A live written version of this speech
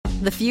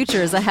The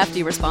future is a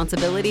hefty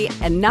responsibility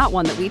and not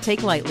one that we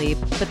take lightly,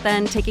 but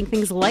then taking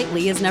things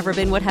lightly has never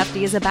been what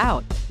Hefty is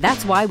about.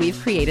 That's why we've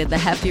created the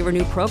Hefty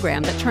Renew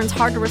program that turns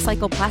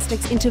hard-to-recycle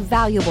plastics into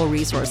valuable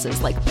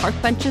resources like park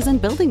benches and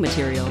building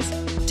materials.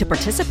 To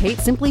participate,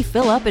 simply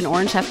fill up an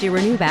orange Hefty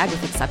Renew bag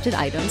with accepted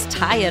items,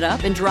 tie it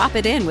up, and drop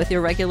it in with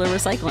your regular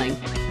recycling.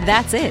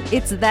 That's it.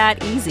 It's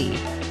that easy.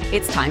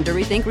 It's time to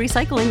rethink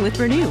recycling with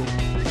Renew.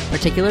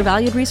 Particular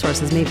valued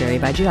resources may vary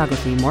by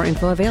geography. More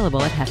info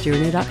available at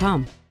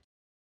heftyrenew.com.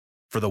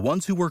 For the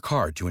ones who work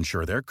hard to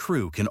ensure their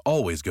crew can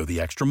always go the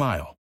extra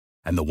mile,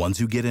 and the ones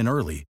who get in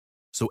early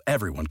so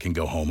everyone can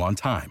go home on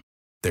time,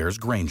 there's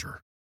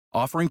Grainger,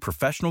 offering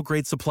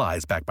professional-grade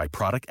supplies backed by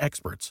product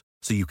experts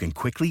so you can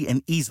quickly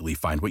and easily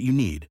find what you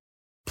need.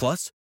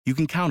 Plus, you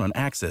can count on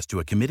access to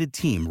a committed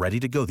team ready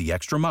to go the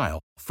extra mile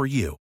for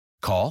you.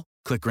 Call,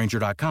 click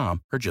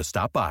Grainger.com, or just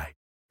stop by.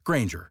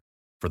 Grainger,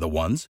 for the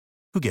ones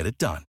who get it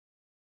done.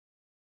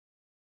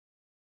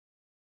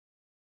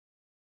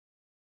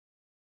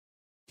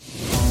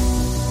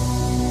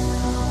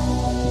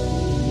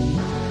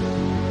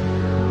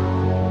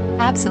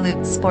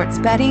 Absolute sports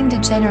betting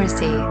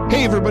degeneracy.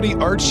 Hey everybody,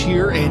 Arch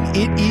here, and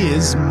it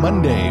is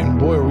Monday, and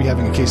boy are we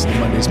having a case of the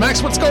Mondays.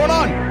 Max, what's going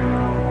on?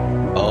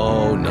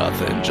 Oh,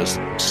 nothing.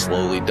 Just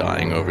slowly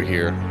dying over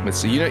here.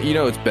 It's, you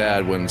know it's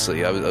bad when it's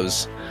like I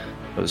was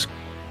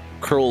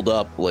curled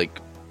up like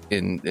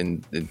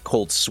in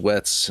cold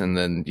sweats, and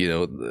then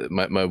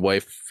my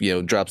wife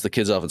drops the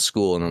kids off at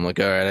school, and I'm like,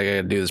 all right, I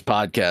gotta do this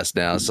podcast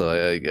now. So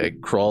I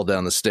crawled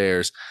down the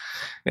stairs,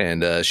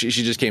 and she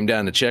just came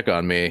down to check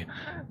on me,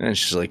 and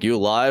she's like, "You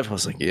alive?" I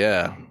was like,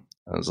 "Yeah."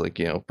 I was like,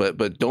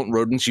 but don't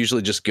rodents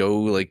usually just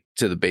go like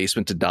to the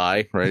basement to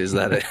die, right? Is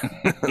that it?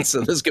 So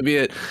this could be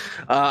it.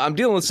 I'm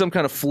dealing with some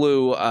kind of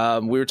flu.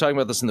 We were talking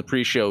about this in the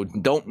pre-show.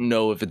 Don't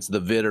know if it's the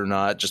vid or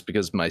not, just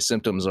because my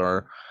symptoms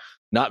are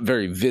not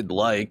very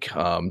vid-like.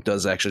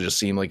 Does actually just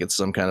seem like it's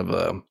some kind of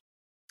a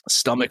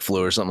stomach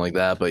flu or something like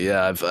that. But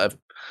yeah,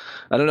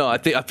 I don't know. I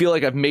feel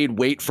like I've made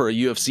weight for a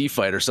UFC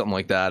fight or something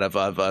like that.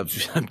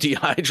 I'm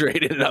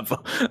dehydrated. And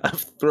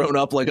I've thrown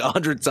up like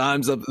 100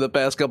 times the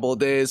past couple of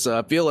days. So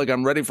I feel like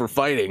I'm ready for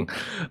fighting.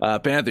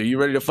 Panther, you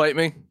ready to fight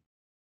me?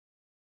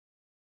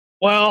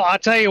 Well, I'll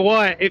tell you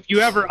what, if you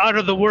ever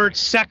utter the word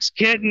sex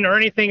kitten or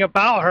anything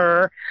about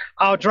her,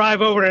 I'll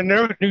drive over to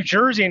New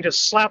Jersey and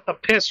just slap the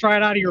piss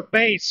right out of your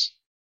face.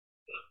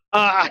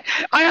 I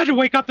had to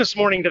wake up this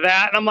morning to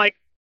that, and I'm like,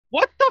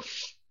 what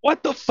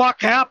the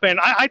fuck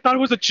happened? I thought it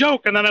was a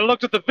joke, and then I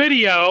looked at the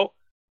video,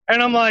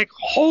 and I'm like,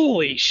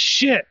 holy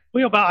shit.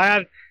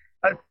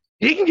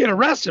 He can get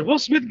arrested. Will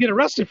Smith can get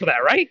arrested for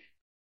that, right?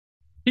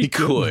 He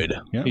could.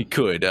 Yeah. He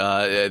could.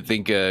 I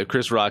think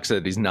Chris Rock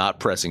said he's not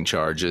pressing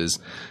charges.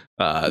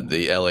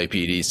 The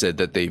LAPD said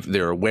that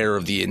they're aware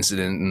of the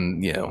incident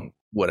and,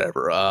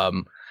 whatever.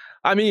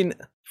 I mean,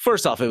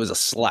 first off, it was a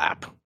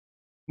slap.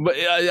 But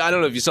I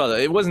don't know if you saw that.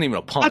 It wasn't even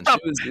a punch.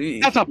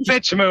 That's a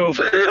bitch move.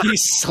 He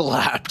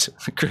slapped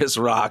Chris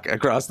Rock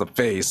across the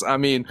face. I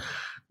mean,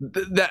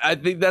 I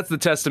think that's the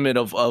testament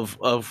of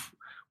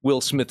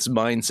Will Smith's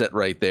mindset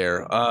right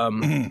there.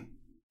 I'm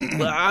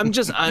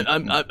just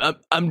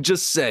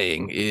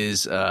saying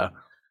is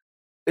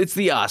it's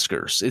the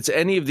Oscars. It's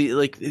any of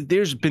the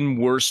there's been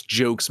worse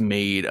jokes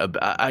made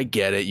about, I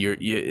get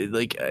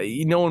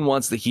it. No one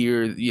wants to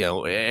hear,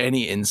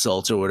 any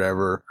insults or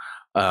whatever.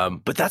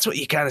 But that's what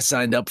you kind of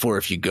signed up for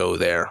if you go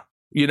there.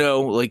 You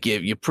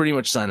pretty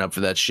much signed up for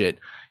that shit.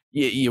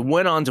 You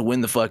went on to win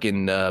the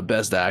fucking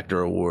Best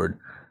Actor award.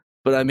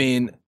 But I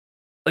mean,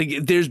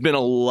 there's been a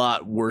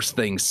lot worse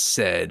things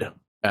said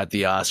at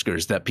the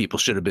Oscars that people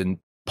should have been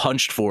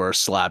punched for or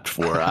slapped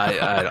for.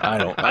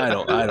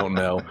 I don't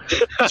know.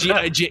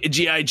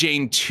 G.I.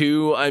 Jane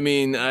 2, I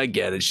mean, I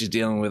get it. She's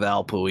dealing with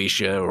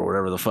alopecia or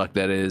whatever the fuck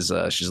that is.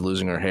 She's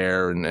losing her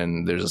hair,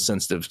 and there's a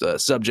sensitive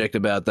subject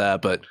about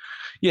that. But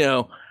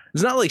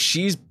it's not like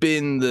she's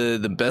been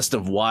the best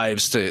of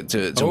wives to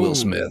Will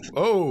Smith.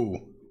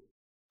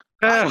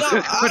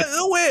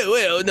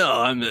 Wait,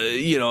 no,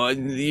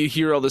 you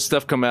hear all this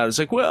stuff come out. It's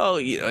like, well,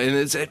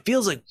 and it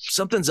feels like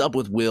something's up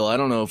with Will. I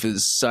don't know if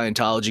his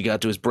Scientology got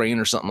to his brain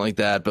or something like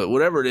that, but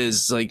whatever it is,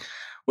 it's like,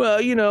 well,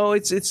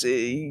 it's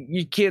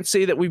you can't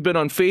say that we've been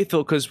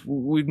unfaithful because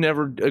we've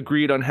never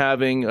agreed on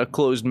having a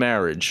closed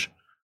marriage.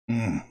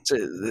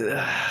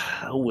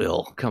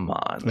 Will, come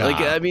on. Nah.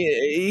 I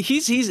mean,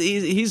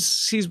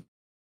 he's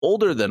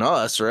older than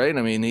us, right?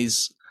 I mean,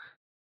 he's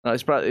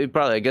probably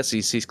I guess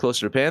he's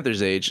closer to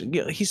Panther's age.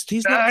 He's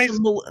not.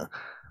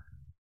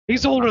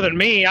 He's older than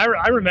me.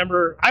 I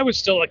remember I was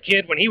still a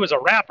kid when he was a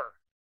rapper.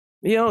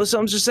 So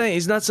I'm just saying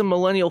he's not some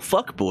millennial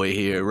fuckboy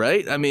here,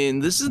 right? I mean,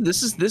 this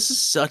is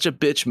such a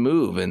bitch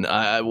move, and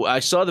I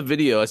saw the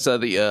video. I saw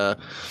the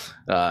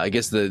I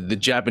guess the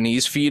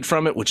Japanese feed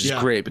from it, which is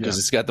great because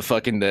it's got the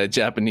fucking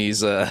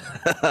Japanese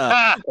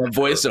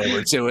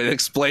voiceover to it,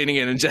 explaining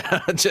it in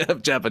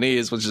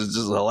Japanese, which is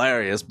just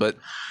hilarious. But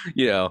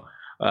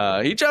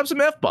he dropped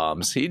some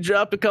F-bombs. He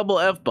dropped a couple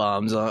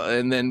F-bombs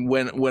and then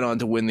went on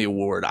to win the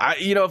award.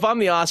 If I'm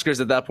the Oscars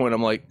at that point,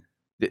 I'm like,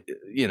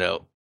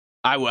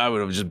 I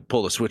would have just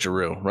pulled a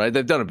switcheroo, right?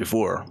 They've done it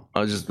before.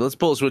 Let's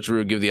pull a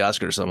switcheroo and give the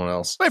Oscar to someone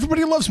else.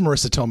 Everybody loves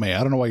Marissa Tomei. I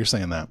don't know why you're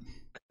saying that.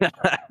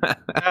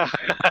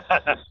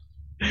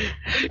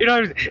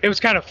 It was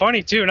kind of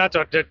funny too, not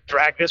to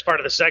drag this part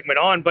of the segment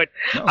on, but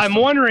I'm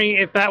wondering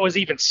if that was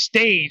even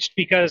staged,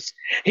 because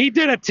he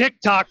did a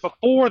TikTok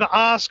before the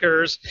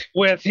Oscars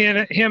with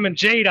him and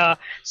Jada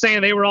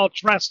saying they were all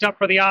dressed up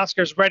for the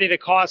Oscars, ready to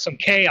cause some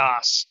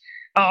chaos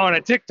on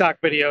a TikTok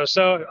video.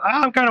 So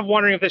I'm kind of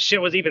wondering if this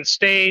shit was even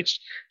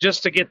staged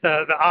just to get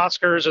the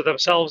Oscars or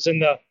themselves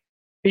and the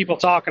people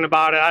talking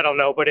about it. I don't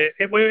know, but it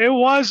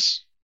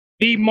was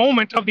the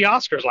moment of the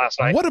Oscars last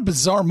night. What a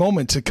bizarre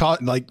moment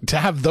to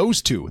have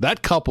those two,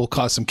 that couple,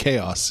 cause some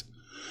chaos.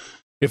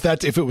 If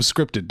it was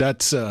scripted,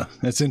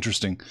 that's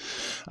interesting.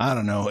 I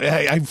don't know.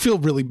 I feel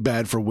really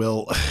bad for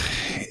Will.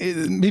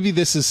 Maybe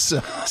this is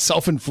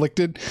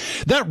self-inflicted.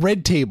 That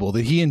red table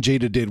that he and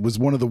Jada did was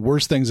one of the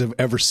worst things I've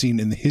ever seen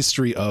in the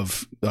history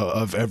of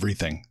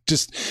everything.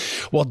 Just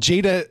while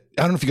Jada,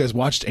 I don't know if you guys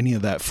watched any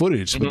of that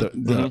footage, but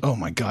oh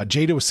my God,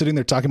 Jada was sitting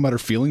there talking about her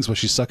feelings while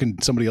she's sucking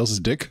somebody else's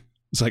dick.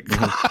 It's like,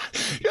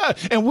 yeah.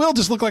 And Will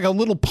just looked like a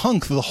little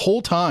punk the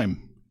whole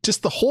time.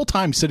 Just the whole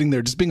time sitting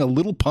there, just being a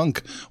little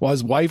punk while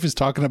his wife is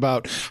talking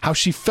about how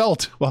she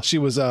felt while she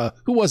was,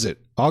 who was it?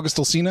 August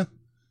Alsina?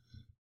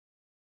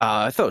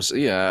 I thought it was,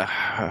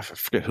 I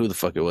forget who the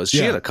fuck it was. She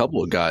had a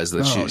couple of guys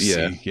that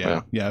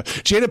yeah.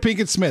 Jada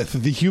Pinkett Smith,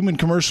 the human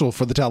commercial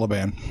for the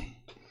Taliban.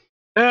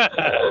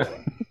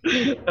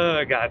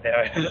 Oh, God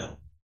damn it.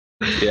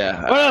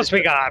 Yeah. What else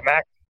we got,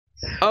 Mac?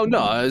 Oh no,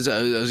 I was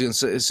gonna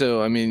say.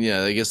 So I mean,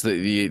 yeah, I guess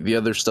the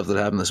other stuff that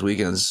happened this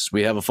weekend is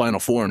we have a Final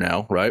Four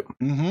now, right?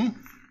 Mm-hmm.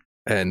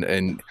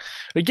 And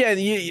again,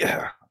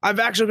 I've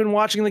actually been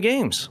watching the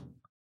games.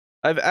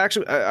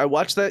 I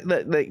watched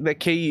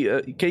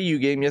that KU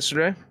game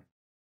yesterday.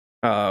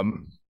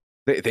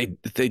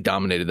 They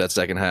dominated that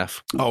second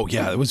half. Oh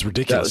yeah, it was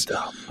ridiculous.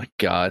 Oh my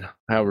God,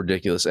 how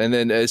ridiculous! And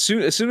then as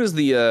soon as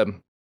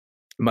the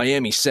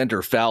Miami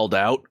center fouled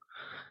out.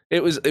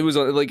 It was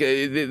like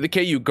the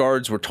KU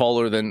guards were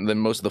taller than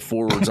most of the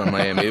forwards on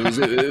Miami.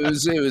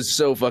 It was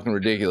so fucking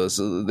ridiculous.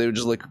 They were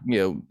just like,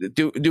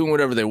 doing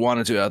whatever they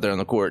wanted to out there on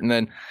the court. And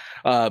then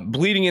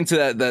bleeding into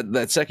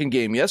that second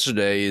game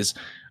yesterday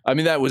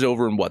that was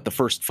over in the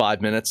first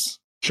 5 minutes.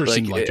 Sure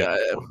seemed like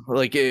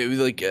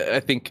it. I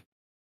think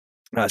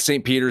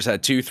St. Peter's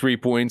had 2 3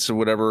 points or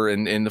whatever,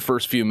 and in the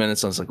first few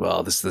minutes I was like,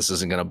 well, this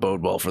isn't going to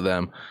bode well for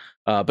them.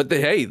 But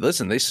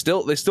they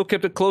still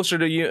kept it closer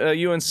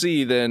to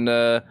UNC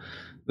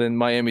than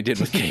Miami did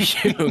with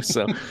KU.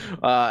 So,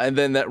 and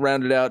then that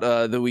rounded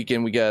out the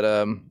weekend. We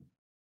got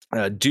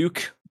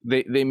Duke.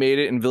 They made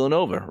it in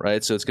Villanova,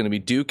 right? So it's going to be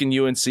Duke and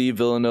UNC,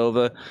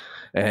 Villanova,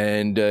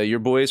 and your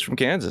boys from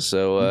Kansas.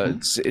 So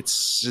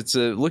it's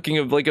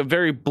looking like a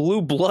very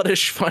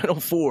blue-bloodish Final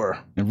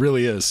Four. It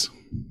really is.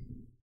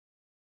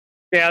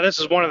 Yeah, this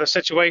is one of the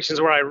situations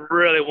where I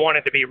really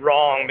wanted to be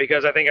wrong,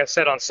 because I think I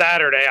said on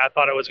Saturday I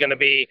thought it was going to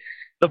be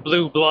the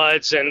Blue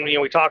Bloods, and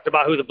we talked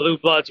about who the Blue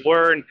Bloods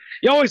were, and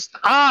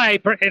I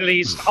at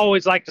least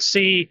always like to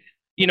see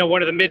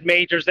one of the mid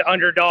majors, the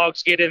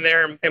underdogs, get in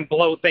there and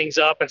blow things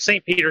up, and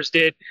St. Peter's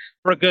did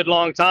for a good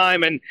long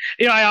time, and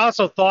I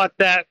also thought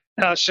that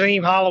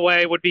Shaheem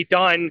Holloway would be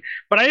done,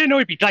 but I didn't know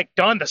he'd be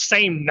done the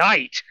same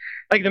night.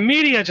 Like, the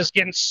media just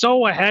getting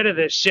so ahead of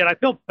this shit. I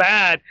feel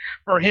bad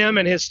for him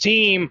and his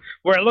team,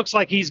 where it looks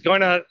like he's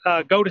going to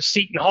go to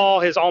Seton Hall,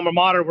 his alma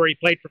mater, where he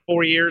played for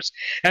 4 years,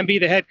 and be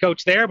the head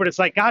coach there. But it's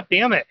like, God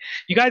damn it.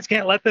 You guys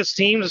can't let this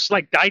team just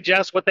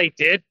digest what they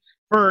did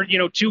for,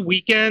 2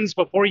 weekends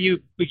before you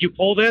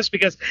pull this,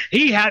 because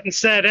he hadn't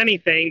said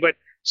anything, but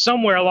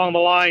somewhere along the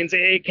lines,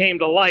 it came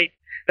to light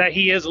that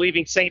he is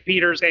leaving St.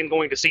 Peter's and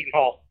going to Seton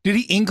Hall. Did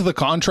he ink the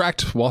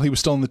contract while he was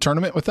still in the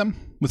tournament with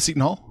them, with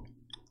Seton Hall?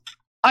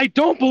 I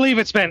don't believe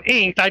it's been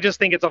inked. I just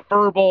think it's a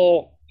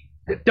verbal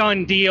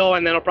done deal,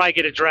 and then it'll probably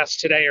get addressed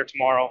today or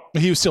tomorrow.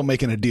 He was still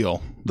making a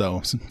deal,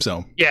 though.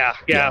 So yeah.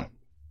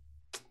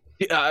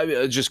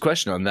 Just a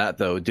question on that,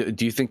 though.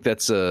 Do you think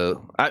that's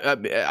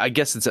I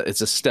guess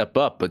it's a step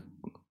up, but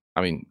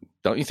I mean,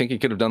 don't you think he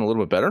could have done a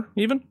little bit better,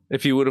 even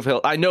if he would have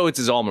held? I know it's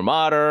his alma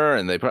mater,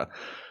 and but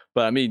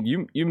I mean,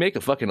 you make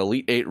a fucking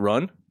Elite Eight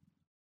run.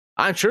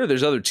 I'm sure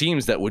there's other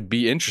teams that would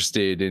be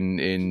interested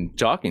in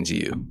talking to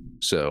you.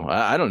 So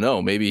I don't know.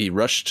 Maybe he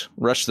rushed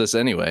this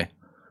anyway.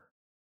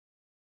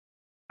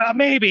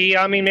 Maybe.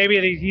 I mean,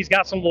 maybe he's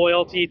got some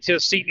loyalty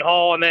to Seton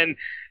Hall. And then,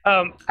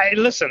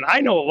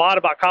 I know a lot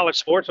about college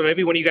sports, but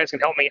maybe one of you guys can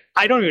help me.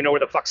 I don't even know where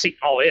the fuck Seton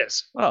Hall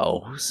is.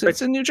 Oh,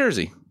 it's in New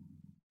Jersey.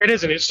 It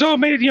isn't. So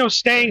maybe,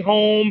 staying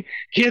home,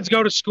 kids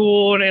go to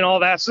school and all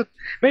that. So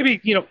maybe,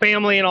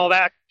 family and all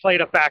that played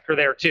a factor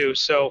there too.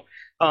 So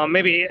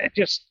maybe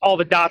just all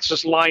the dots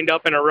just lined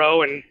up in a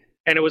row, and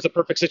it was a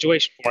perfect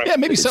situation for him. Yeah,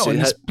 maybe so.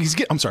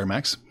 I'm sorry,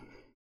 Max.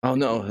 Oh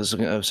no,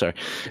 I'm sorry.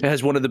 It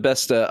has one of the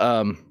best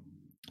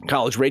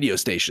college radio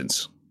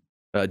stations,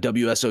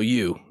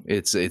 WSOU.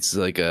 It's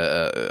like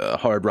a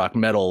hard rock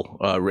metal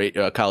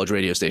college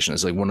radio station.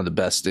 It's like one of the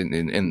best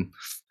in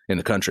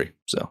the country.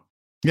 So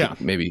Yeah.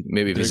 Maybe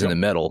if he's in the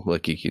metal,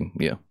 like he can,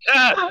 yeah.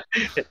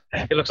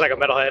 He looks like a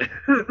metalhead.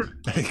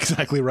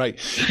 Exactly right.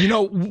 You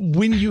know,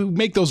 when you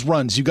make those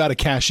runs, you got to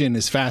cash in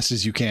as fast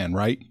as you can,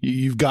 right?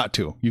 You've got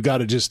to. You got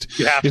to just.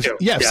 You have to.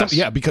 Yeah.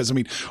 Yes. Because I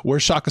mean,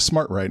 where's Shaka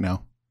Smart right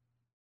now?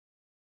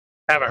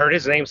 I haven't heard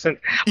his name since.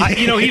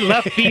 He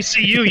left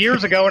VCU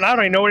years ago, and I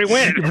don't even know where he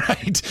went.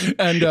 Right,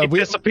 and he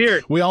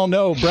disappeared. We all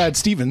know Brad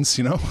Stevens.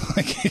 You know,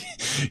 like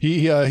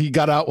he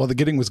got out while the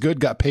getting was good,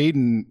 got paid,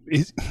 and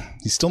he's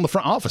still in the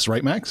front office,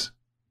 right, Max?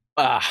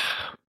 Yeah.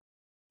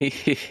 So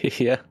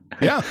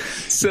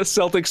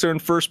Celtics are in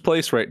first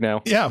place right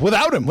now. Yeah,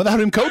 without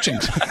him coaching.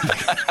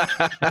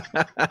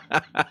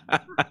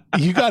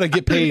 You got to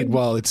get paid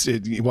while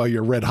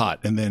you're red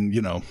hot, and then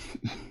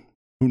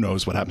who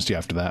knows what happens to you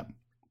after that.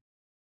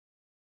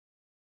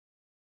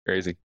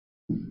 Crazy.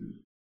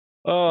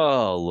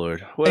 Oh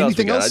Lord! What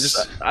Anything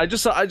else? I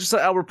just saw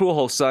Albert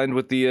Pujols signed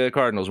with the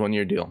Cardinals,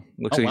 1-year deal.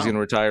 Looks like he's going to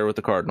retire with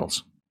the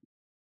Cardinals.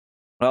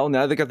 Well,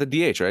 now they got the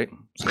DH, right?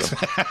 So.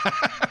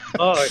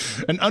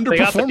 An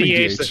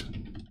underperforming DH.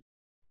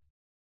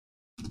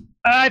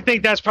 I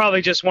think that's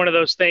probably just one of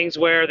those things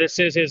where this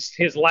is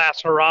his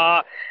last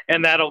hurrah,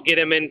 and that'll get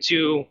him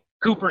into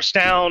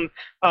Cooperstown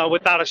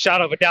without a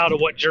shadow of a doubt of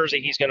what jersey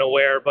he's going to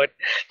wear. But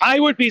I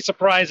would be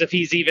surprised if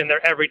he's even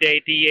their everyday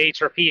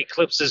DH or if he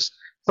eclipses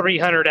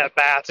 300 at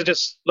bats. It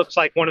just looks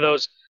like one of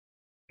those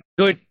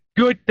good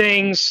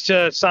things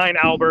to sign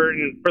Albert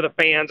and for the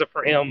fans and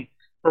for him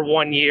for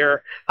 1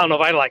 year. I don't know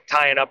if I'd like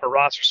tying up a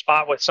roster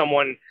spot with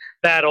someone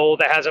that old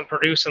that hasn't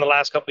produced in the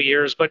last couple of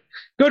years, but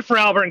good for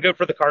Albert and good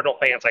for the Cardinal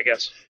fans, I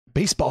guess.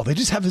 Baseball, they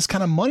just have this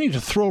kind of money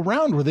to throw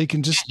around where they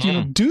can just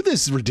do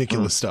this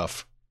ridiculous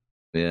stuff.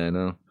 Yeah, I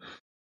know.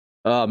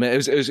 Oh man,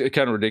 it was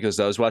kind of ridiculous.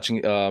 I was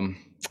watching. I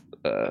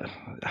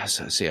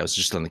was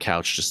just on the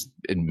couch, just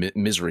in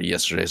misery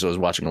yesterday. So I was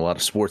watching a lot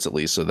of sports, at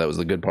least. So that was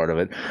the good part of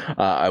it.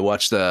 I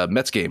watched the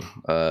Mets game,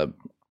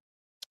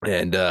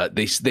 and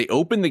they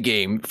opened the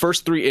game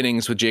first 3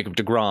 innings with Jacob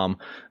deGrom,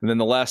 and then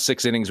the last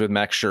 6 innings with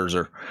Max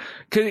Scherzer.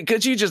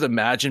 Could you just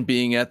imagine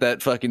being at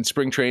that fucking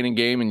spring training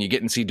game and you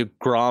get to see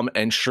deGrom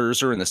and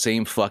Scherzer in the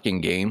same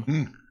fucking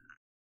game?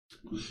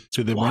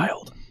 So they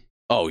wild. Win?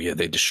 Oh yeah,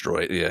 they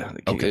destroyed. Yeah,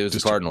 it was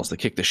the Cardinals. They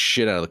kicked the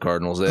shit out of the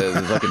Cardinals.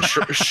 Fucking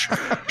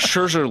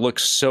Scherzer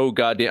looks so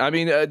goddamn. I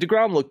mean,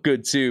 deGrom looked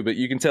good too, but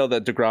you can tell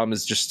that deGrom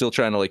is just still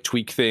trying to like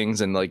tweak things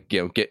and like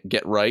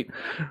get right.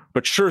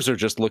 But Scherzer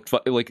just looked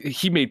like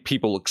he made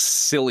people look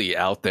silly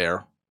out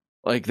there.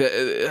 Like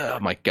oh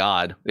my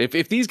god,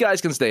 if these guys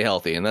can stay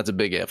healthy, and that's a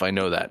big if, I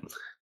know that.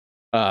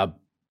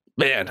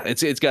 Man,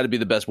 it's got to be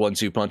the best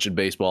 1-2 punch in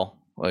baseball.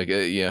 Like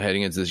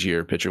heading into this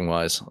year, pitching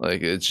wise,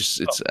 like it's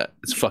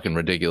fucking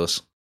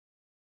ridiculous.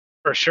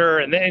 For sure,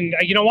 and then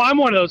I'm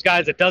one of those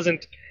guys that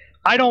doesn't.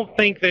 I don't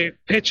think the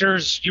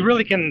pitchers you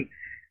really can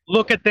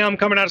look at them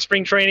coming out of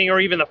spring training or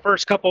even the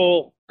first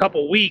couple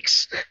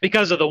weeks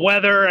because of the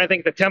weather. I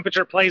think the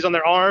temperature plays on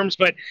their arms,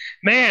 but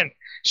man,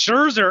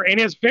 Scherzer in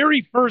his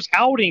very first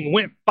outing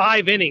went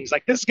 5 innings.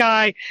 Like this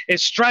guy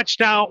is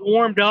stretched out,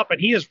 warmed up,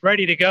 and he is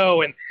ready to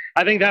go. And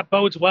I think that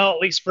bodes well, at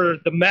least for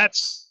the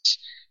Mets.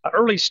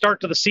 Early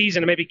start to the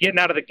season and maybe getting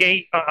out of the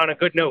gate on a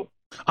good note.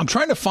 I'm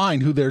trying to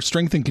find who their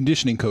strength and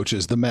conditioning coach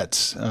is, the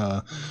Mets.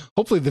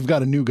 Hopefully they've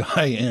got a new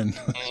guy in.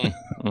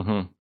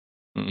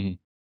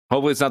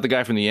 Hopefully it's not the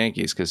guy from the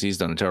Yankees because he's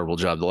done a terrible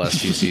job the last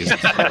few seasons.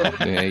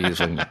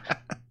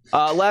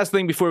 Last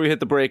thing before we hit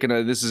the break,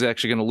 and this is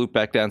actually going to loop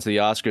back down to the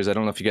Oscars. I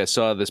don't know if you guys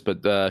saw this,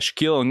 but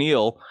Shaquille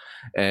O'Neal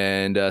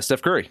and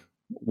Steph Curry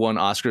won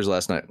Oscars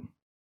last night.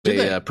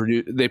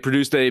 They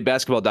produced a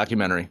basketball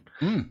documentary,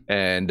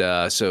 and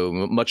so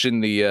much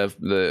in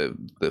the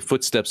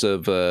footsteps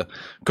of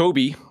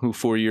Kobe, who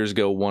 4 years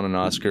ago won an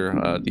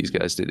Oscar. These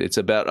guys did. It's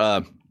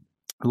about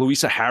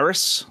Louisa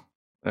Harris.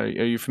 Are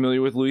you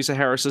familiar with Louisa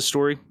Harris's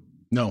story?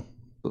 No.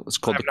 It's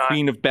called The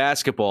Queen of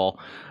Basketball.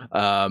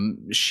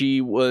 She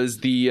was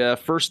the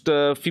first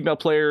female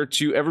player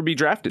to ever be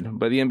drafted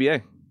by the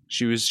NBA.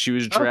 She was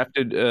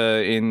drafted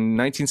in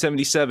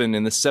 1977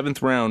 in the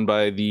 7th round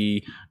by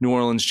the New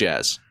Orleans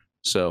Jazz.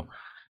 So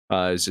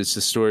it's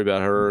a story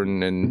about her,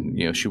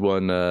 and she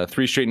won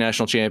 3 straight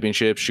national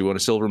championships. She won a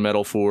silver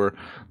medal for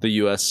the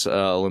U.S.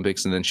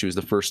 Olympics, and then she was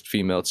the first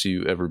female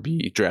to ever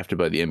be drafted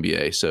by the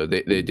NBA. So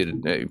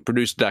they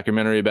produced a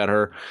documentary about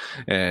her,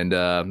 and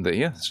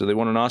so they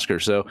won an Oscar.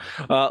 So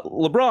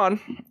LeBron,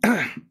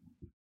 I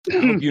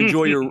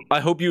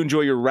hope you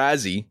enjoy your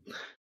Razzie.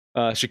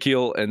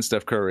 Shaquille and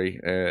Steph Curry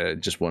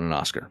just won an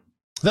Oscar.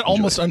 That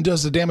almost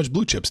undoes the damage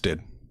Blue Chips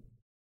did.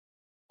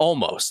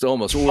 Almost.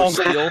 We're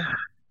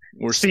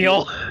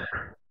Steel.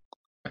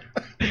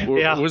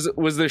 Yeah.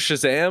 Was there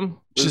Shazam?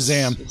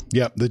 Shazam.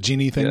 Yep, the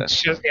genie thing.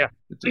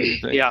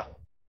 Yeah.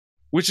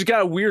 Which has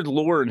got a weird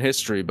lore and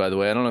history, by the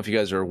way. I don't know if you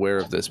guys are aware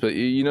of this, but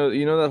you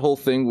know that whole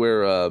thing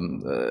where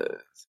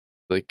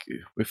like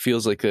it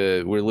feels like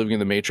we're living in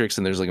the Matrix,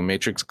 and there's like a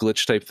Matrix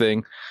glitch type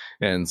thing,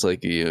 and it's like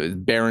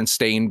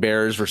Berenstain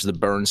Bears versus the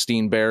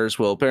Bernstein Bears.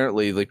 Well,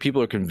 apparently, like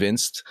people are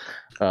convinced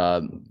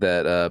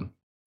that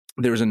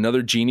there was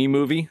another Genie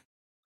movie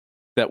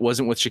that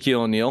wasn't with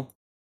Shaquille O'Neal?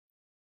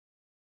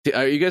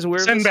 Are you guys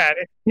aware of this? Sinbad.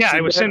 Yeah,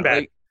 it was Sinbad.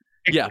 Like,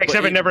 yeah,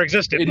 except it never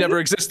existed. It never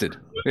existed.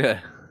 Yeah.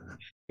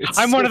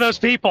 I'm one of those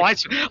people.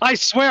 I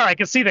swear I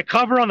can see the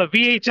cover on the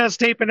VHS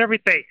tape and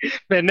everything,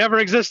 but it never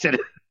existed.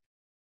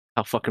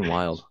 How fucking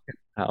wild.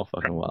 How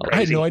fucking wild. I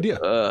had no idea.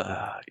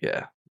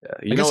 Yeah.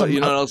 You know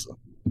what else?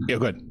 Yeah,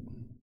 go ahead.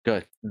 Go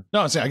ahead.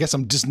 No, I guess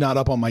I'm just not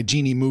up on my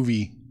genie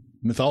movie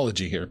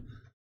mythology here.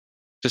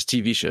 Just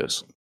TV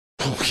shows.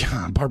 Oh,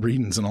 yeah. Barbara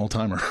Eden's an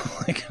all-timer.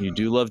 Like, You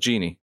do love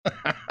Genie.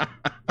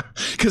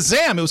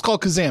 Kazam. It was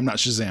called Kazam, not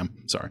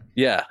Shazam. Sorry.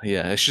 Yeah.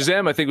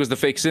 Shazam, I think, was the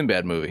fake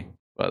Sinbad movie,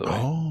 by the way.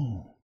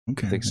 Oh,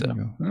 okay. I think so. All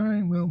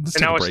right, well, let's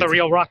And take now a it's break. the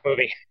real Rock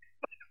movie.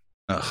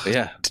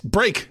 Yeah.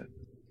 Break.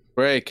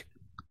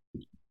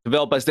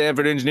 Developed by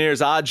Stanford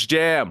engineers, Odds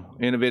Jam.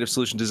 Innovative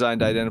solution designed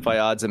to identify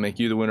odds that make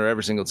you the winner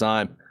every single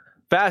time.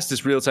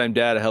 Fastest real-time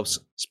data helps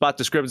spot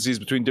discrepancies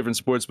between different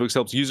sportsbooks,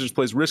 helps users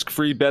place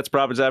risk-free bets.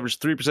 Profits average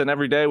 3%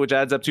 every day, which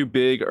adds up to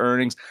big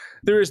earnings.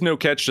 There is no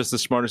catch, just the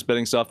smartest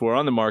betting software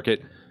on the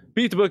market.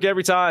 Beat the book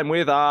every time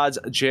with Odds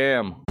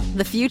Jam.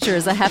 The future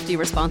is a hefty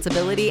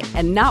responsibility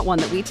and not one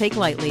that we take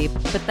lightly,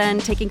 but then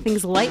taking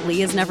things lightly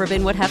has never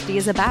been what Hefty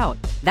is about.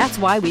 That's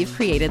why we've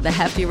created the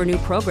Hefty Renew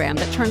program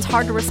that turns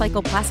hard to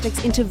recycle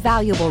plastics into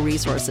valuable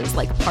resources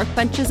like park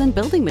benches and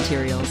building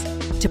materials.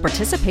 To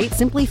participate,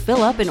 simply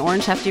fill up an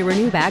orange Hefty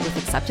Renew bag with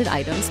accepted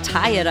items,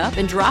 tie it up,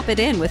 and drop it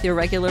in with your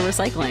regular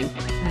recycling.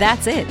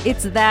 That's it.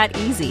 It's that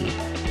easy.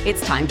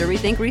 It's time to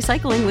rethink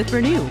recycling with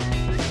Renew.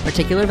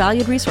 Particular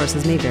valued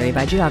resources may vary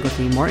by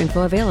geography. More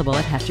info available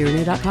at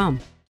heftyrenew.com.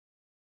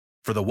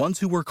 For the ones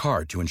who work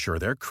hard to ensure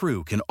their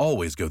crew can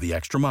always go the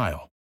extra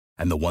mile,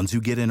 and the ones who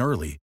get in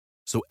early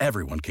so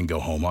everyone can go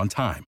home on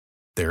time,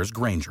 there's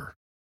Grainger,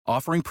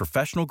 offering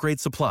professional-grade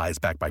supplies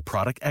backed by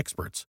product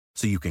experts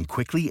so you can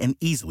quickly and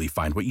easily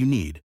find what you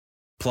need.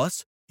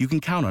 Plus, you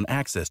can count on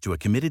access to a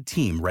committed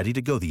team ready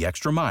to go the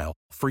extra mile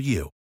for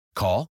you.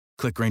 Call,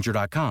 click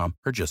Grainger.com,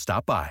 or just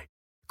stop by.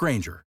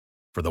 Grainger,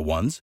 for the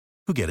ones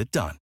who get it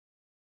done.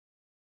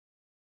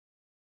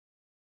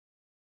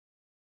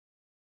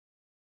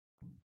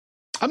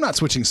 I'm not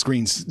switching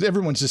screens.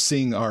 Everyone's just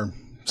seeing our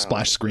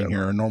splash screen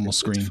here, our normal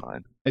screen.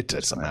 Fine. It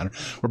doesn't matter.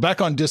 We're back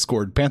on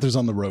Discord. Panthers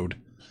on the road.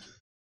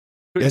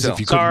 Couldn't tell.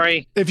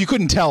 Sorry. If you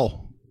couldn't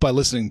tell by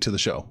listening to the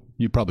show,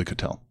 you probably could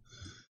tell.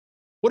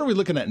 What are we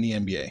looking at in the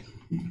NBA?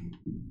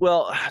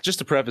 Well, just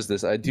to preface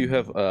this, I do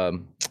have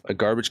a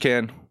garbage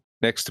can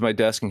next to my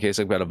desk in case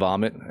I've got to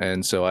vomit,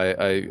 and so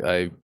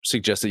I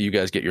suggest that you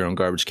guys get your own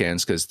garbage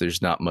cans because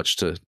there's not much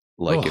to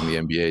like in the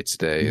NBA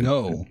today. And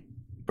No.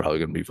 probably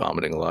going to be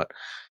vomiting a lot.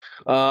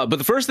 But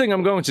the first thing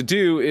I'm going to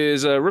do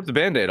is rip the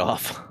Band-Aid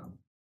off.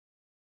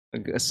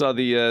 I saw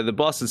the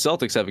Boston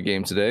Celtics have a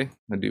game today,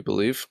 I do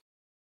believe,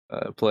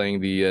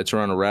 playing the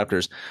Toronto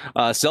Raptors.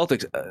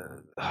 Celtics,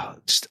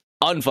 just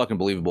unfucking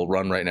believable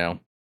run right now.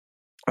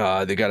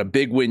 They got a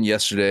big win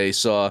yesterday.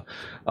 Saw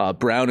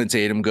Brown and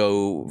Tatum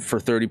go for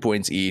 30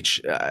 points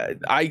each.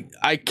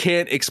 I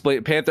can't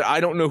explain Panther. I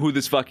don't know who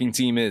this fucking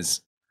team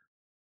is.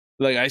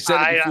 Like I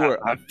said it before,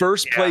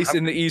 first place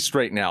in the East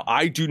right now.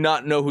 I do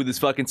not know who this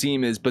fucking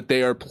team is, but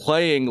they are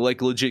playing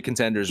like legit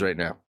contenders right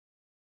now.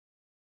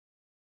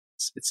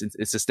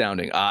 It's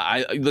astounding.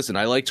 I listen.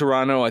 I like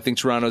Toronto. I think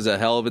Toronto's a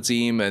hell of a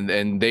team,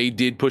 and they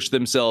did push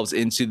themselves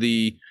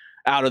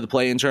out of the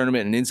play-in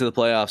tournament and into the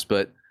playoffs.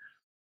 But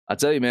I'll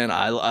tell you, man,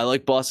 I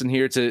like Boston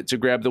here to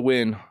grab the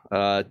win.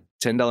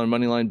 $10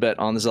 money line bet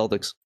on the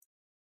Celtics.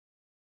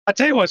 I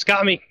tell you what's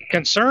got me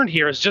concerned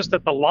here is just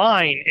that the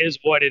line is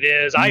what it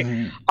is.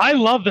 I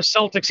love the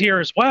Celtics here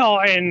as well,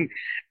 and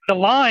the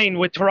line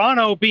with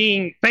Toronto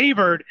being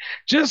favored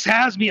just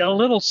has me a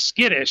little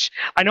skittish.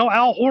 I know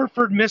Al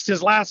Horford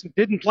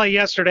didn't play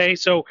yesterday,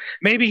 so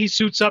maybe he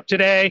suits up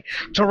today.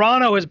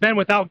 Toronto has been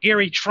without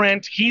Gary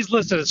Trent. He's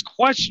listed as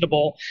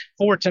questionable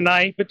for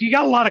tonight, but you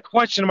got a lot of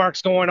question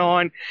marks going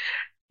on.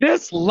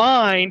 This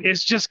line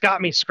has just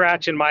got me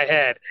scratching my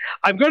head.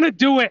 I'm going to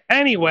do it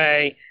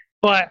anyway,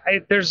 but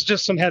there's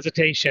just some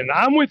hesitation.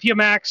 I'm with you,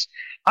 Max.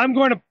 I'm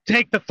going to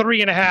take the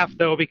 3.5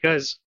 though,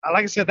 because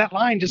like I said, that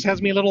line just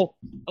has me a little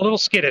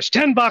skittish.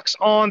 $10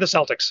 on the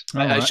Celtics.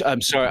 I'm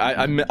sorry.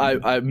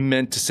 I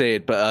meant to say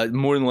it, but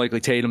more than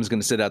likely Tatum's going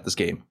to sit out this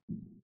game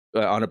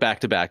on a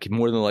back-to-back.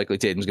 More than likely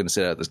Tatum's going to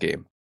sit out this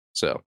game.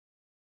 So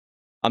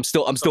I'm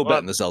still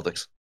betting the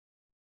Celtics.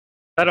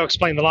 That'll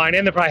explain the line,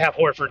 and they probably have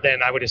Horford then,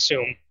 I would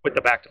assume, with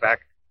the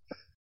back-to-back.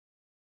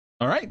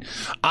 All right.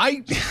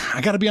 I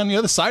got to be on the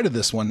other side of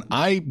this one.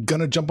 I'm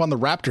going to jump on the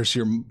Raptors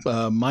here,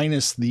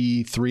 minus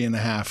the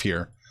 3.5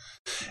 here.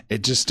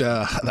 It just,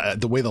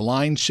 the way the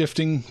line's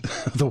shifting,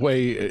 the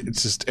way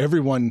it's just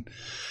every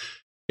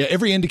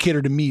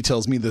indicator to me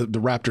tells me the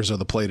Raptors are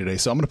the play today.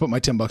 So I'm going to put my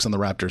 $10 on the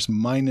Raptors,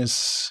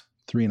 minus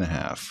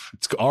 3.5.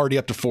 It's already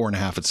up to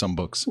 4.5 at some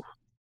books.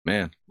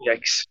 Man.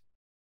 Yikes.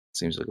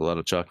 Seems like a lot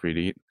of chalk for you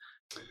to eat.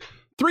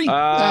 3.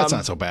 That's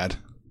not so bad.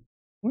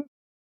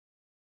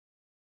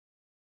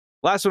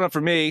 Last one up for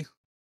me,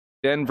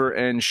 Denver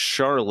and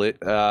Charlotte.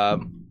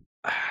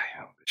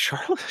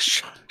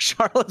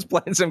 Charlotte's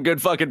playing some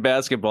good fucking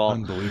basketball.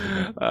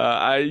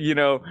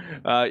 Unbelievable.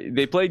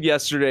 They played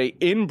yesterday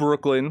in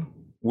Brooklyn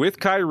with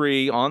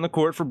Kyrie on the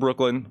court for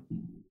Brooklyn.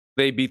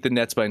 They beat the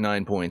Nets by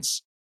 9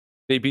 points.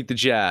 They beat the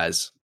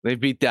Jazz. They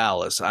beat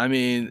Dallas. I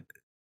mean,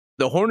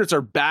 the Hornets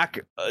are back.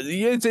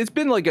 It's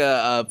been like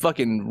a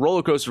fucking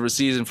roller coaster of a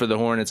season for the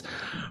Hornets.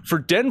 For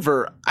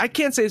Denver, I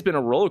can't say it's been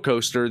a roller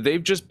coaster.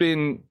 They've just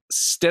been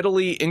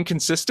steadily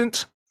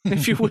inconsistent,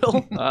 if you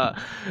will.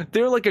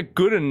 They're like a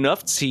good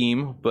enough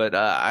team, but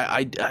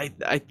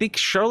I think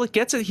Charlotte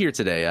gets it here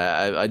today.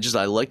 I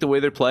like the way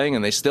they're playing,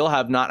 and they still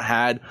have not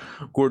had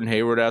Gordon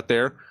Hayward out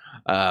there.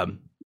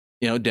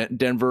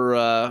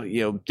 Denver,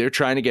 they're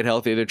trying to get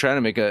healthy. They're trying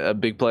to make a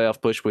big playoff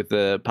push with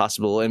the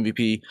possible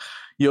MVP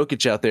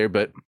Jokic out there,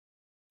 but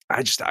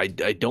I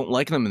don't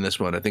like them in this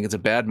one. I think it's a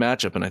bad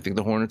matchup, and I think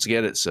the Hornets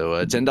get it. So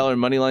a $10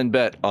 money line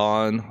bet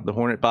on the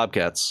Hornet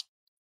Bobcats.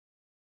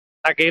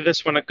 I gave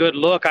this one a good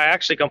look. I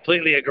actually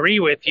completely agree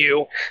with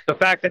you. The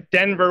fact that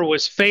Denver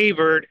was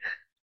favored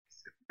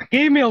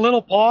gave me a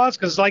little pause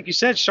because, like you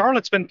said,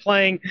 Charlotte's been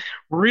playing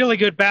really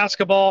good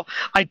basketball.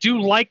 I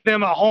do like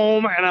them at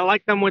home, and I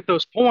like them with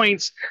those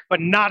points, but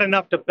not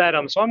enough to bet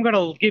them. So I'm going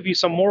to give you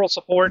some moral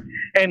support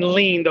and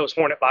lean those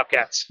Hornet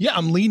Bobcats. Yeah,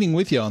 I'm leaning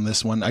with you on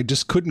this one. I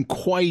just couldn't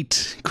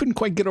quite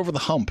get over the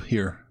hump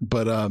here.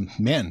 But,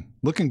 man,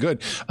 looking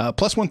good.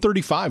 Plus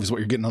 135 is what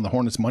you're getting on the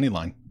Hornets money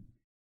line.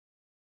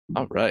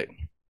 All right.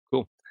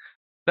 Cool.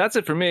 That's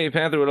it for me.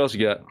 Panther, what else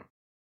you got?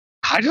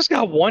 I just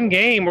got one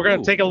game. We're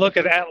going to take a look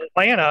at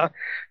Atlanta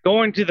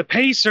going to the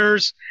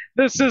Pacers.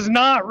 This is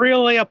not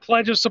really a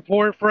pledge of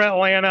support for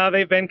Atlanta.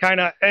 They've been kind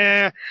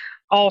of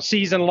all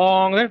season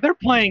long. They're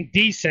playing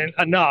decent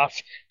enough,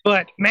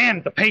 but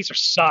man, the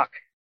Pacers suck.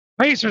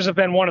 Pacers have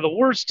been one of the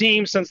worst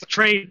teams since the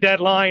trade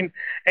deadline,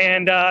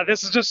 and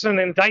this is just an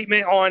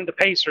indictment on the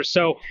Pacers.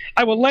 So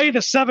I will lay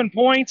the 7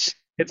 points.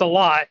 It's a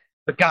lot,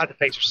 but God, the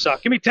Pacers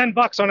suck. Give me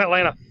 $10 on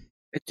Atlanta.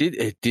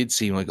 It did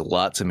seem like a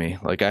lot to me.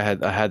 Like I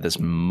had this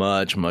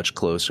much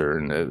closer,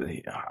 and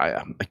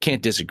I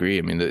can't disagree.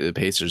 I mean, the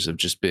Pacers have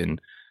just been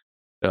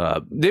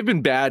they've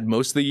been bad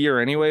most of the year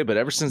anyway. But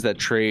ever since that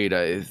trade,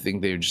 I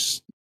think they're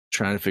just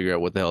trying to figure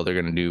out what the hell they're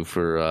going to do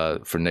for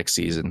next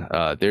season.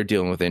 They're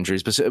dealing with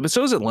injuries, but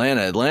so is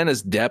Atlanta.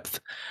 Atlanta's depth.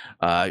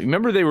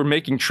 Remember they were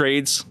making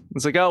trades.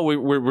 It's like, oh,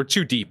 we're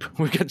too deep.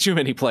 We've got too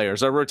many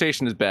players. Our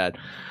rotation is bad.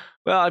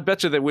 Well, I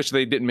bet you they wish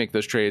they didn't make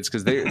those trades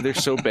because they're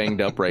so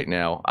banged up right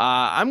now.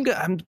 I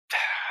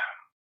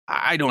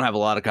don't have a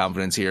lot of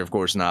confidence here, of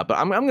course not, but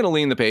I'm going to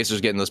lean the Pacers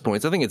getting those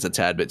points. I think it's a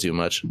tad bit too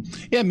much.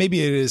 Yeah,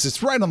 maybe it is.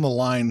 It's right on the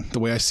line the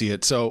way I see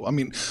it. So, I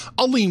mean,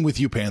 I'll lean with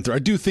you, Panther. I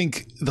do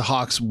think the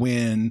Hawks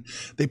win.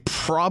 They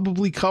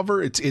probably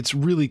cover. It's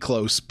really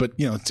close, but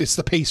it's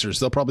the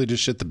Pacers. They'll probably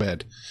just shit the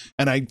bed.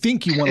 And I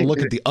think you want to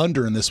look at the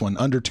under in this one,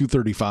 under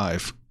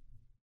 235.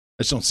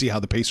 I just don't see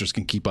how the Pacers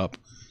can keep up.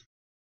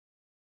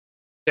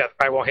 Yeah,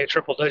 I won't hit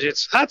triple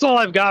digits. That's all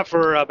I've got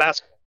for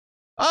basketball.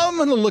 I'm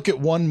going to look at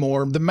one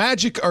more. The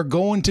Magic are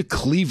going to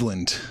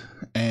Cleveland,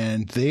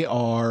 and they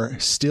are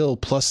still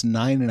plus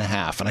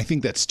 9.5. And I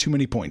think that's too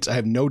many points. I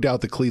have no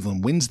doubt that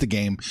Cleveland wins the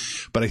game,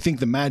 but I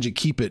think the Magic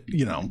keep it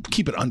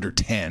under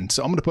 10.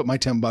 So I'm going to put my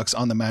 $10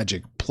 on the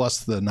Magic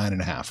plus the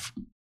 9.5.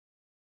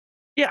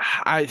 Yeah,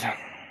 I don't.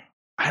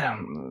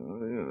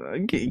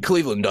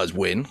 Cleveland does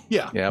win.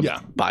 Yeah.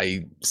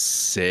 By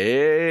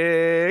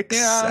 6,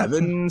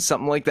 7,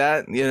 something like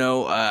that.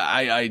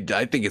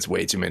 I think it's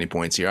way too many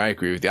points here. I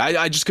agree with you.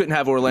 I just couldn't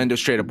have Orlando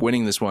straight up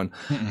winning this one.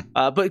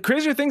 But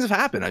crazier things have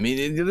happened. I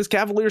mean, this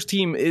Cavaliers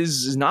team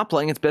is not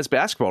playing its best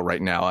basketball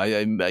right now.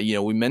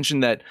 We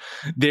mentioned that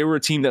they were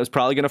a team that was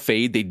probably going to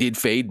fade. They did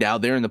fade. Now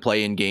they're in the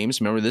play-in games.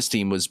 Remember, this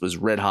team was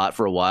red hot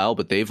for a while,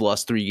 but they've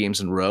lost 3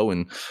 games in a row,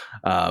 and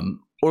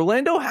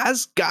Orlando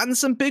has gotten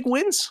some big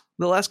wins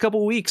the last couple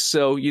of weeks,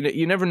 so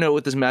you never know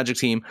with this Magic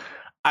team.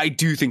 I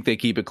do think they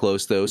keep it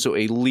close, though, so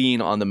a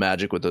lean on the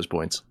Magic with those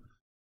points.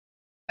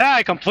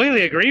 I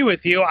completely agree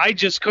with you. I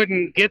just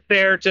couldn't get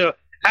there to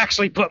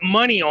actually put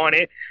money on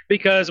it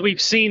because we've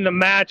seen the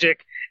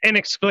Magic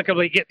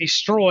inexplicably get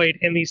destroyed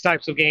in these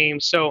types of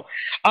games. So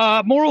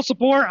moral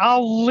support,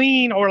 I'll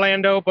lean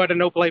Orlando, but a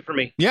no play for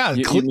me. Yeah.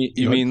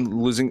 You mean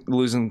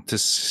losing to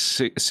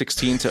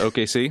 16 to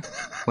OKC?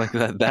 Like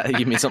that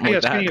you mean something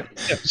like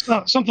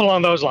that? Something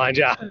along those lines,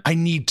 yeah. I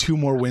need 2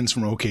 more wins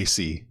from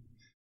OKC.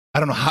 I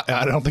don't know how.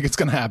 I don't think it's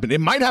going to happen.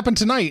 It might happen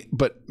tonight,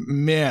 but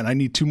man, I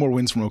need 2 more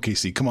wins from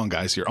OKC. Come on,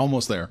 guys. You're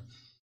almost there.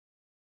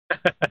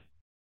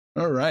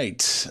 All right.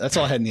 That's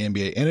all I had in the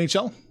NBA.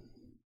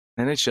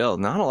 NHL,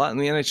 not a lot in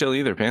the NHL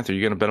either. Panther,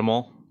 you gonna bet them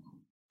all?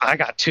 I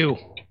got 2.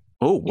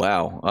 Oh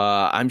wow!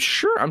 I'm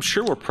sure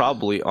we're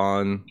probably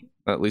on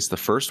at least the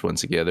first one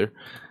together.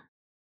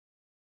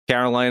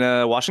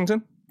 Carolina,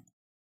 Washington.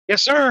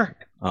 Yes, sir.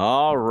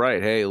 All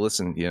right. Hey,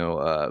 listen.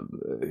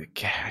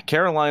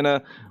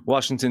 Carolina,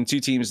 Washington, 2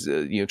 teams.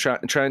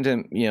 Trying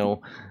to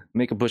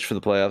make a push for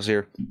the playoffs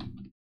here.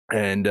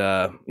 And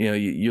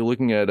you're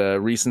looking at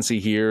recency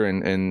here,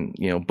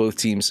 and both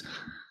teams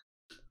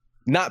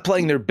not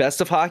playing their best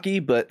of hockey,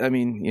 but I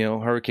mean,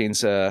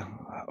 Hurricanes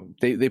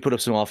they put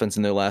up some offense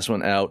in their last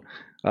one out.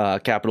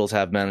 Capitals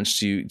have managed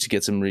to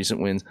get some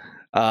recent wins.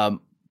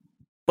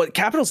 But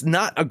Capitals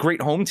not a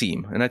great home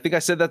team, and I think I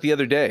said that the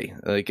other day.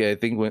 Like I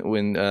think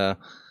when I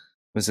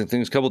think it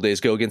was a couple of days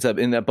ago against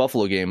in that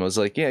Buffalo game, I was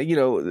like, yeah,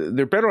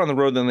 they're better on the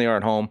road than they are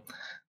at home.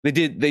 They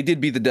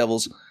did beat the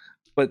Devils,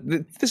 but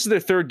this is their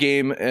third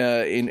game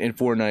in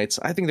 4 nights.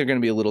 I think they're going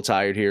to be a little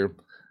tired here.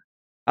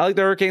 I like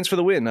the Hurricanes for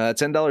the win.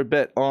 $10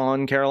 bet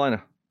on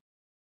Carolina.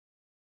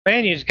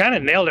 Man, you kind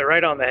of nailed it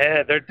right on the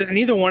head.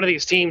 Neither one of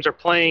these teams are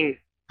playing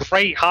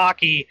great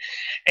hockey,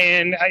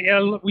 and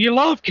you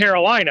love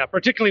Carolina,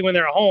 particularly when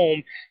they're at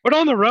home, but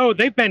on the road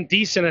they've been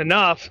decent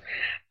enough.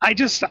 I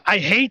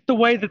hate the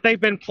way that they've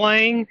been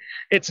playing.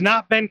 It's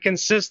not been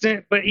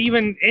consistent, but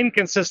even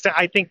inconsistent,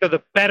 I think they're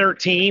the better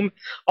team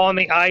on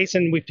the ice,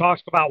 and we've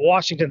talked about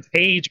Washington's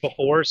age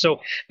before,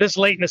 so this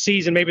late in the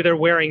season maybe they're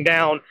wearing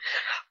down.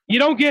 You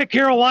don't get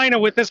Carolina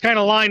with this kind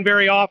of line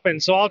very often,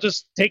 so I'll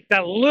just take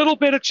that little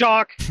bit of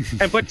chalk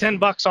and put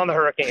 $10 on the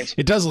Hurricanes.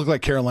 It does look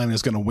like Carolina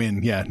is going to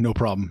win. Yeah, no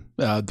problem.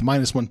 The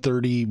minus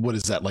 130. What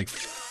is that? Like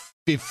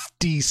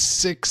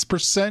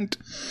 56%.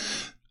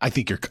 I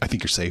think you're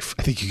safe.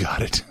 I think you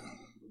got it.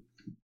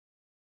 I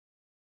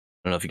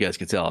don't know if you guys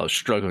could tell. I was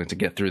struggling to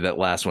get through that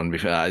last one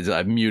because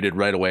I muted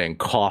right away and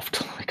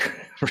coughed like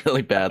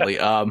really badly.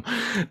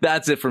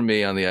 That's it for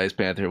me on the Ice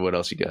Panther. What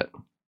else you got?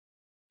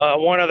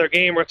 One other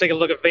game, we're taking a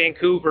look at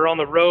Vancouver on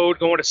the road,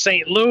 going to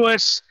St.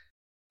 Louis.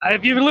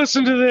 If you've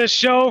listened to this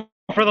show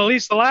for at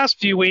least the last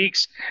few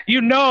weeks, you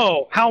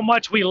know how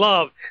much we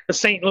love the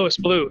St. Louis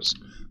Blues.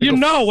 You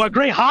know what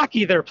great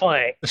hockey they're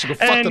playing. They should go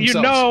fuck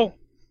themselves.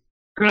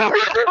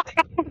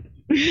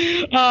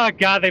 Oh,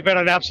 God, they've been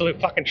an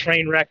absolute fucking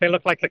train wreck. They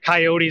look like the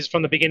Coyotes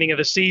from the beginning of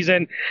the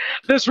season.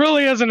 This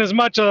really isn't as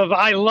much of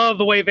I love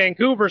the way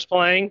Vancouver's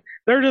playing.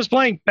 They're just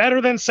playing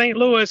better than St.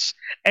 Louis,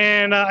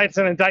 and it's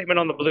an indictment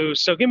on the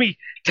Blues. So give me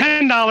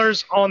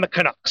 $10 on the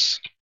Canucks.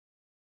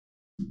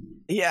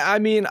 Yeah, I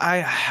mean, I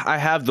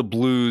have the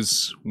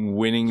Blues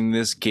winning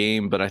this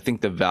game, but I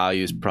think the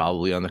value is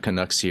probably on the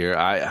Canucks here.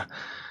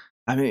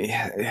 I mean,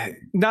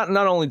 not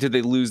only did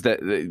they lose that,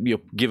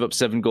 give up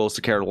 7 goals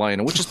to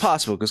Carolina, which is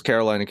possible because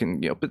Carolina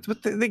can, but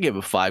they gave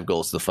up 5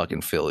 goals to the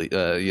fucking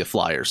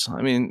Flyers.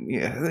 I mean,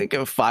 yeah, they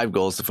gave up 5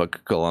 goals to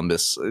fucking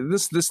Columbus.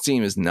 This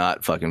team is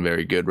not fucking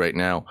very good right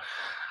now.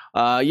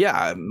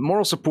 Yeah,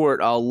 moral support.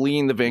 I'll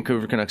lean the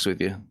Vancouver Canucks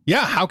with you.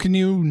 Yeah, how can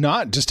you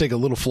not just take a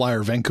little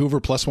flyer?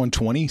 Vancouver plus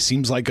 120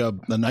 seems like a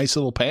nice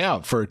little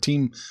payout for a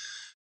team.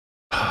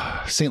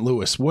 St.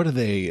 Louis, what are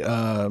they?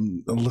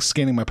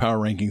 Scanning my power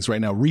rankings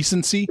right now.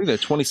 Recency? I think they're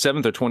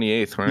 27th or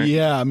 28th, right?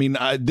 Yeah, I mean,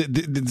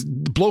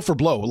 blow for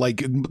blow.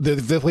 Like,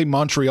 if they play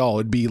Montreal,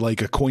 it'd be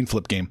like a coin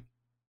flip game.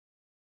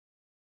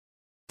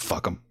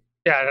 Fuck them.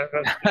 Yeah.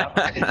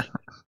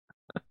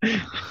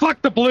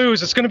 Fuck the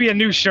Blues. It's going to be a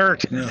new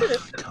shirt. Oh,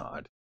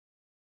 God.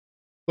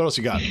 What else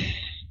you got?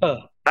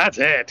 That's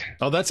it.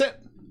 Oh, that's it?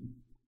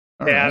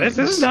 All right. This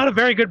is not a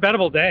very good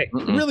bettable day.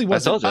 It really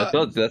wasn't. I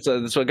told you.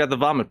 That's why I got the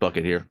vomit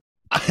bucket here.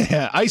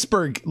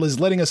 Iceberg is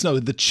letting us know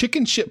the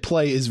chicken shit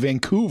play is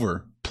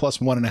Vancouver plus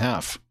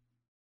 1.5.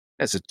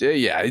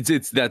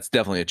 That's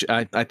definitely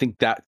I think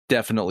that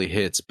definitely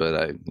hits,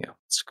 but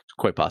it's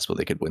quite possible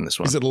they could win this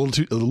one. Is it a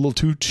little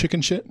too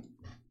chicken shit?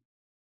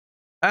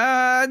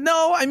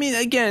 No, I mean,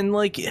 again,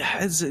 like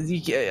I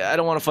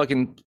don't want to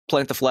fucking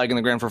plant the flag in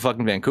the ground for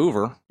fucking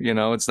Vancouver.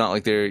 It's not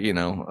like they're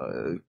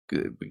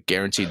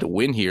guaranteed to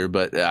win here,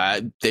 but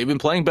they've been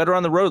playing better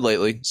on the road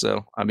lately.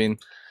 So I mean,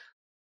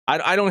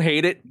 I don't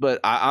hate it, but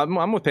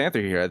I'm with Panther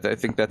here. I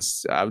think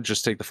I would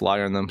just take the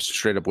flyer on them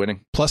straight up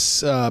winning.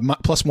 Plus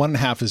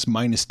 1.5 is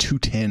minus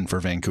 210 for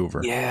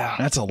Vancouver. Yeah,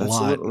 that's a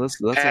lot. That's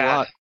a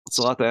lot. That's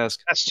a lot to ask.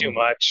 That's too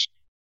much.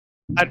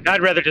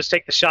 I'd rather just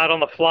take the shot on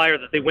the flyer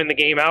that they win the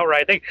game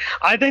outright.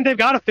 I think they've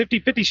got a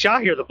 50-50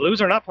 shot here. The Blues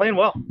are not playing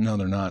well. No,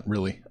 they're not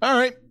really. All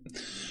right.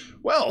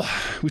 Well,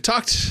 we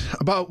talked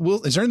about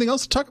Will. Is there anything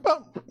else to talk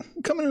about?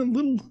 Coming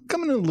in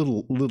a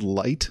little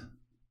light.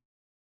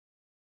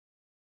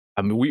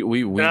 I mean,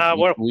 we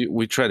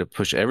try to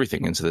push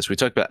everything into this. We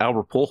talked about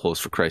Albert Pujols,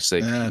 for Christ's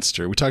sake. That's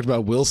true. We talked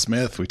about Will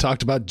Smith. We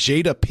talked about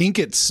Jada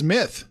Pinkett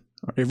Smith,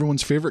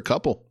 everyone's favorite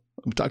couple.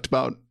 We talked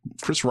about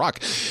Chris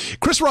Rock.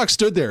 Chris Rock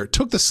stood there,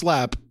 took the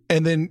slap,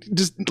 and then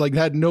just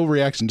had no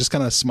reaction, just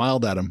kind of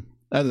smiled at him.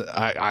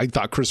 I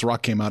thought Chris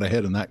Rock came out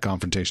ahead in that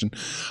confrontation.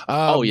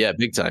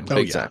 Big time.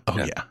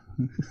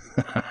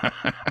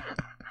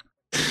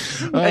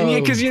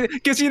 And because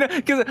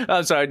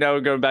I'm sorry, now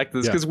we're going back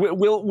to this because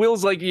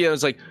Will's like,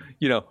 it's like,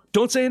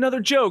 don't say another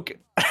joke,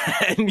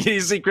 and you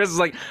see Chris is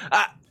like,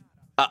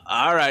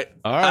 all right,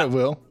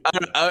 Will.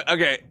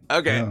 Okay,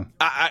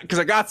 because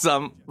I got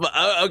some.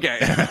 Okay.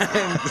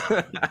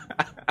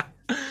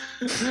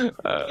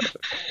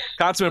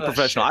 Consummate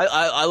professional.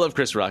 I love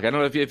Chris Rock. I don't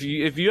know if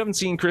you haven't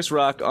seen Chris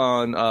Rock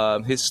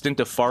on his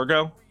stint of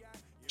Fargo,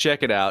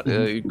 check it out.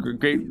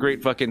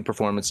 Great fucking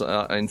performance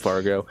in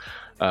Fargo.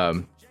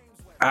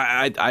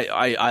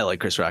 I like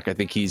Chris Rock. I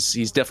think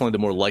he's definitely the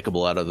more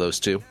likable out of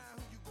those two.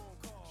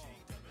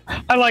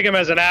 I like him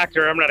as an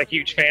actor. I'm not a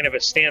huge fan of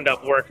his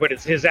stand-up work, but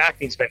his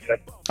acting's been good.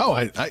 Oh,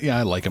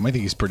 I like him. I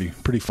think he's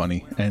pretty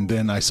funny. And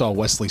then I saw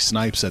Wesley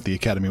Snipes at the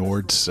Academy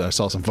Awards. I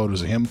saw some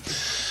photos of him.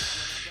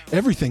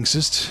 Everything's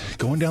just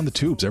going down the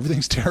tubes.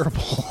 Everything's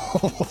terrible.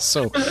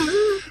 So,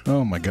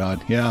 oh my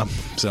God. Yeah.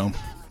 So,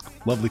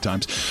 lovely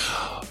times.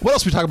 What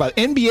else we talk about?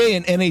 NBA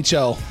and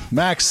NHL.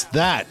 Max,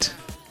 that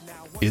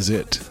is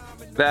it.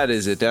 That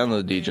is it.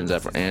 Download the DJs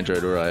app for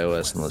Android or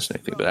iOS and listen to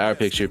anything but our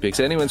picks, your picks,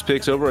 anyone's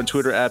picks over on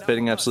Twitter at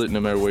Betting Absolute,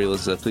 no matter where you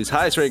listen to that. Please,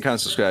 highest rate, comment,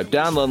 subscribe,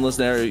 download and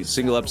listen to every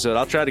single episode.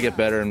 I'll try to get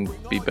better and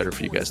be better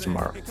for you guys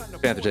tomorrow.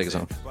 Panther, take us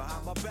home.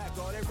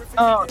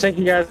 Oh, take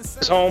you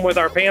guys home with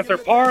our Panther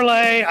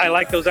parlay. I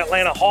like those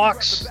Atlanta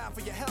Hawks,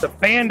 the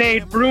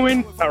Band-Aid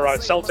Bruin, or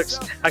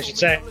Celtics, I should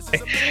say,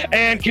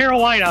 and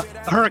Carolina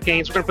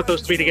Hurricanes. We're going to put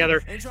those three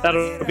together.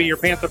 That'll be your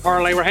Panther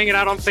parlay. We're hanging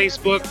out on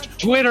Facebook,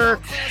 Twitter,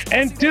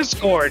 and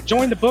Discord.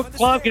 Join the book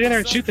club. Get in there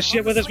and shoot the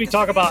shit with us. We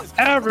talk about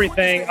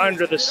everything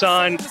under the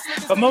sun.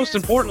 But most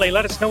importantly,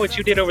 let us know what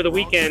you did over the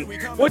weekend,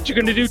 what you're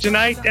going to do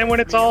tonight, and when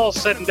it's all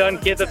said and done,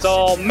 kids, it's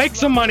all make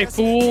some money,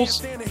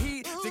 fools.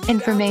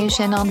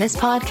 Information on this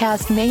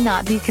podcast may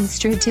not be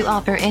construed to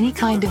offer any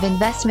kind of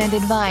investment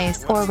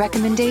advice or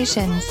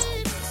recommendations.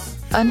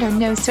 Under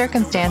no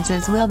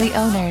circumstances will the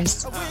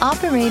owners,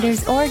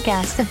 operators, or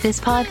guests of this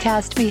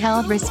podcast be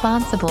held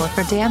responsible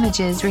for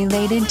damages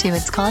related to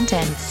its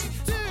contents.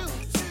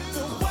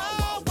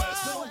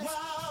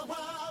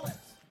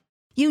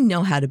 You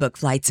know how to book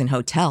flights and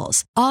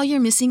hotels. All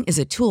you're missing is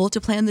a tool to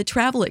plan the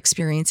travel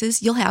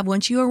experiences you'll have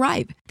once you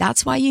arrive.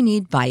 That's why you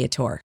need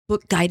Viator.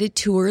 Book guided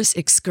tours,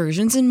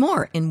 excursions, and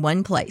more in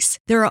one place.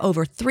 There are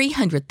over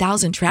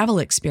 300,000 travel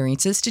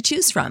experiences to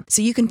choose from,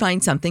 so you can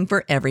find something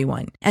for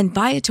everyone. And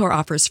Viator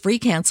offers free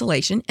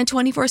cancellation and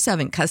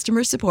 24/7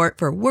 customer support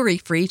for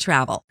worry-free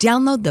travel.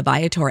 Download the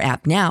Viator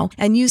app now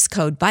and use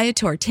code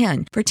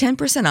Viator10 for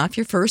 10% off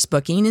your first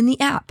booking in the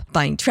app.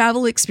 Find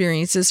travel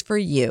experiences for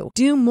you.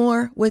 Do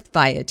more with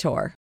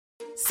Viator.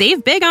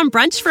 Save big on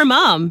brunch for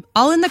mom,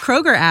 all in the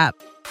Kroger app.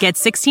 Get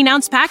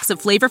 16-ounce packs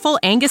of flavorful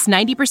Angus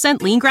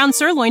 90% lean ground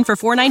sirloin for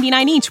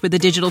 $4.99 each with a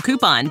digital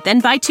coupon. Then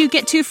buy 2,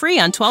 get 2 free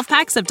on 12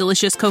 packs of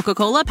delicious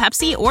Coca-Cola,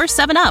 Pepsi, or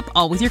 7-Up,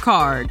 all with your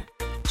card.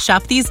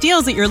 Shop these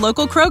deals at your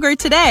local Kroger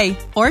today,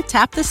 or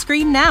tap the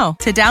screen now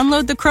to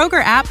download the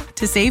Kroger app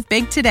to save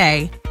big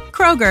today.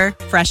 Kroger,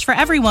 fresh for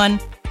everyone.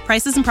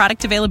 Prices and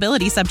product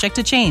availability subject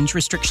to change.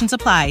 Restrictions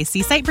apply.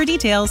 See site for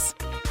details.